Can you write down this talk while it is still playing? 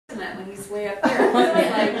when he's way up there.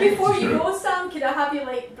 Like, before you go, Sam, could I have you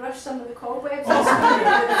like brush some of the cobwebs? Grab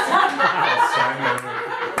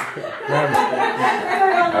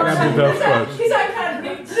the dust brush. Because I can't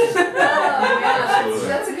reach. Oh, yeah,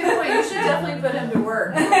 that's a good point. You should definitely put him to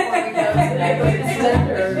work before we go today.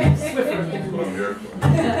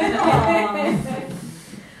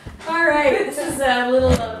 All right, this is a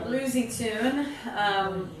little bluesy tune,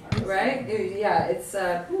 right? Yeah, it's,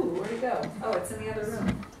 ooh, where'd it go? Oh, it's in the other room.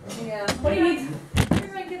 Yeah. What do you need? Where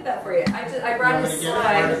did I get that for you? I brought a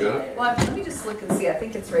slide. Well, let me just look and see. I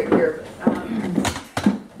think it's right here. But,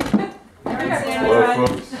 Hello,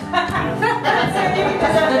 folks. Did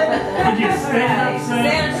you stand up,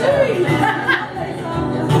 Sam?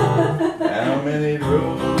 How many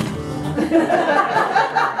rules?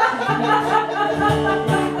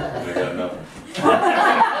 I got nothing.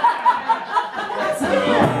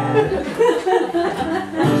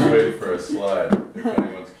 I'm just waiting for a slide, if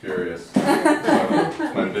anyone's curious.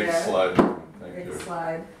 It's my big slide. Thank you. Big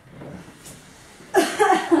slide.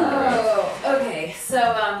 Oh, okay. So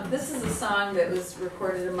this is a song that was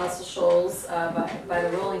recorded in Muscle Shoals by the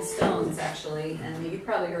Rolling Stones, actually. And you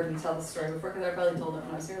probably heard me tell the story before, because I probably told it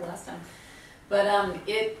when I was here last time. But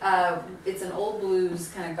it's an old blues,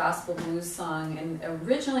 kind of gospel blues song, and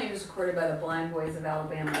originally it was recorded by the Blind Boys of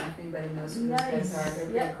Alabama. If anybody knows who those guys are, they're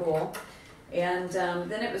pretty cool. And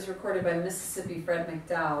then it was recorded by Mississippi Fred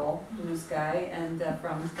McDowell, blues guy, and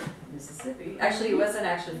from Mississippi. Actually, he wasn't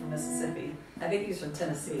actually from Mississippi. I think he was from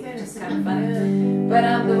Tennessee, which is kind of funny.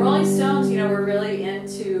 But the Rolling Stones, you know, were really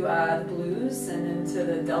into the blues and into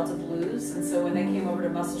the Delta blues. And so when they came over to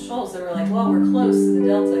Muscle Shoals, they were like, well, we're close to the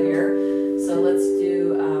Delta here, so let's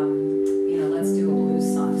do, you know, let's do a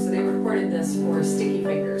blues song. So they recorded this for Sticky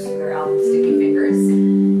Fingers, for their album Sticky Fingers.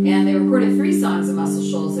 And they recorded 3 songs at Muscle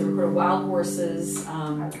Shoals. They recorded Wild Horses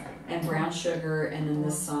and Brown Sugar, and then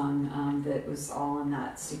this song that was all on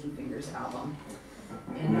that Sticky Fingers album.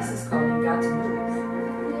 And this is called You Got to Move.